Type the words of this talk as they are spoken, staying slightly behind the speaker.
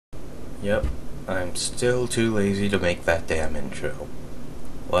Yep, I'm still too lazy to make that damn intro.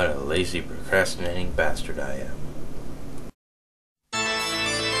 What a lazy, procrastinating bastard I am.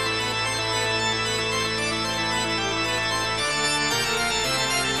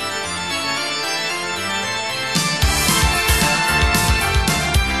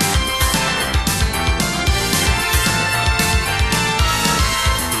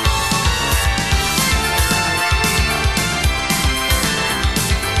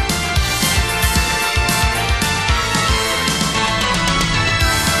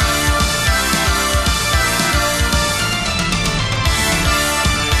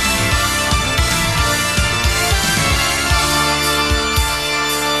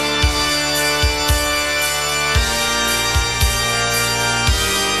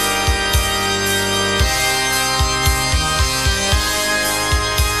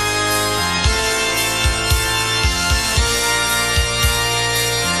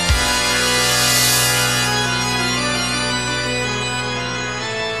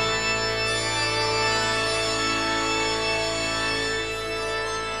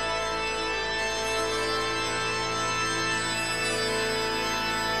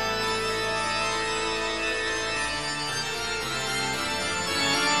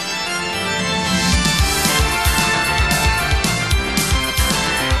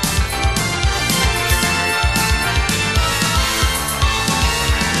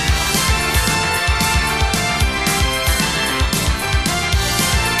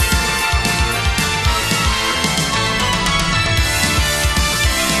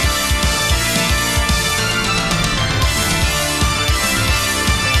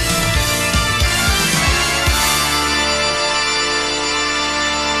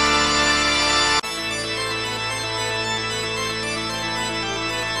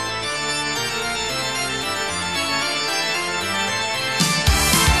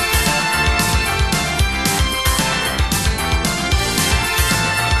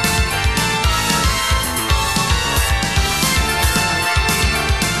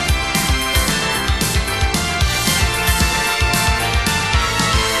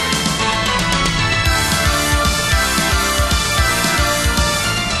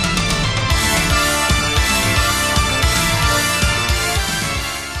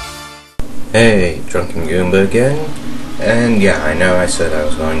 Hey, Drunken Goomba again, and yeah, I know I said I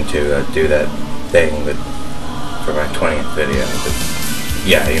was going to do that thing for my 20th video, but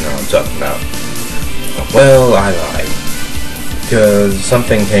yeah, you know what I'm talking about. Well, I lied, because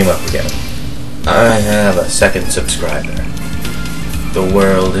something came up again. I have a second subscriber. The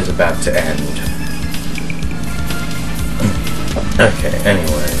world is about to end. Okay,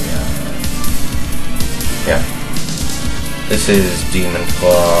 anyway, yeah. This is Demon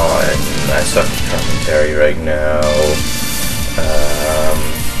Claw, and I suck at commentary right now.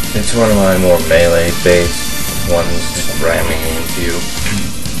 It's one of my more melee-based ones, just ramming into you.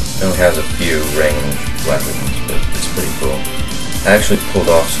 It only has a few ranged weapons, but it's pretty cool. I actually pulled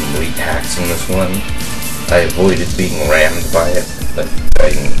off some elite hacks in this one. I avoided being rammed by it, like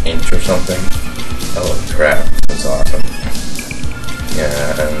by an inch or something. Oh crap, that's awesome.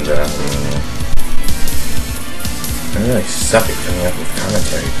 Yeah, and I really suck at coming up with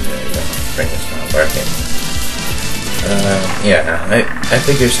commentary today. The thing is not working. Yeah, I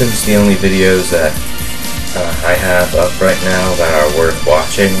figure since the only videos that I have up right now that are worth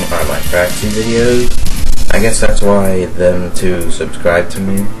watching are my FRAXY videos, I guess that's why them two subscribe to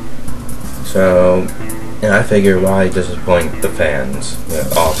me. So, yeah, I figure why disappoint the fans,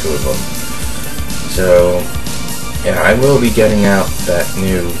 all two of them. So, yeah, I will be getting out that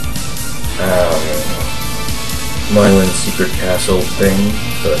new, Myland Secret Castle thing,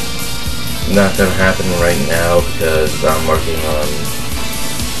 but not gonna happen right now because I'm working on,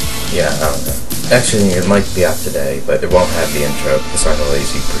 yeah, I don't know. Actually, it might be out today, but it won't have the intro because I'm a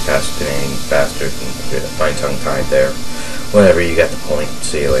lazy, procrastinating bastard and my tongue tied there. Whatever, you get the point.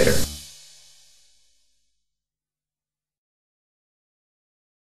 See you later.